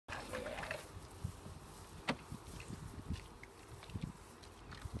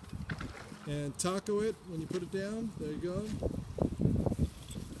and taco it when you put it down. There you go.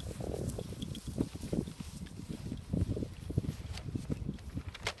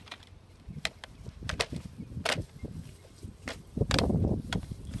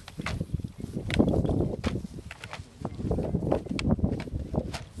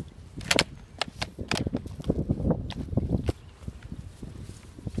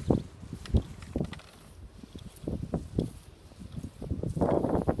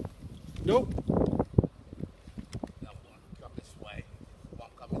 Nope. That one come this way. One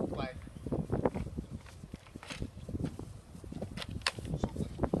come this way.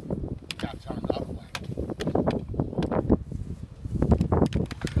 Got to turn the other way.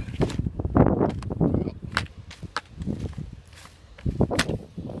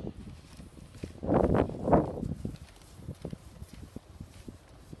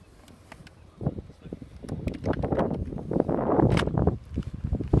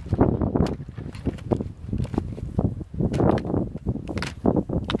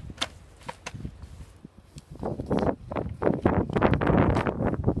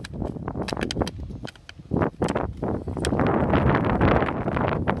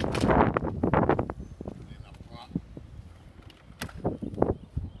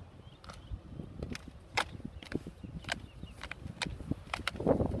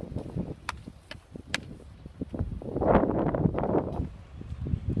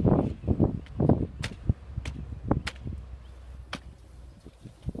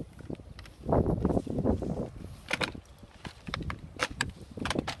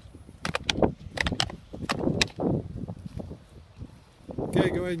 Okay,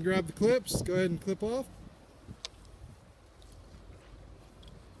 go ahead and grab the clips. Go ahead and clip off.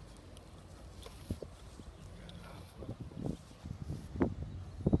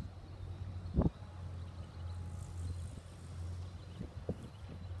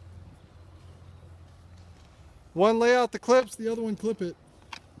 One lay out the clips, the other one clip it.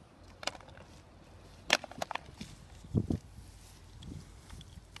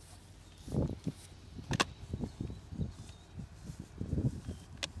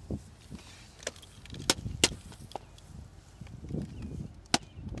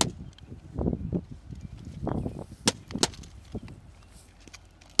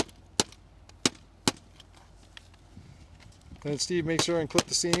 And Steve, make sure and clip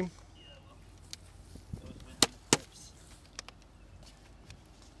the seam.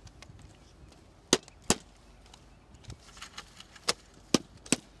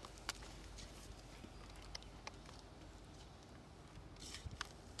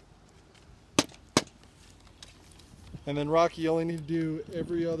 And then Rocky, you only need to do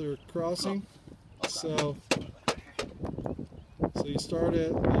every other crossing. So you start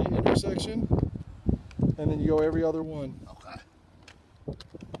at the intersection, and then you go every other one.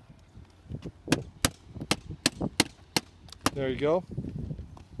 There you go.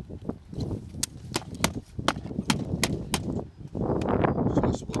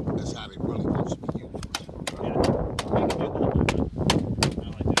 So that's how they really wants to be used.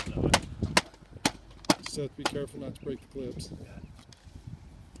 Just have to be careful not to break the clips.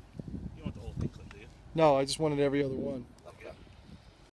 You want the whole thing clipped, do you? No, I just wanted every other one.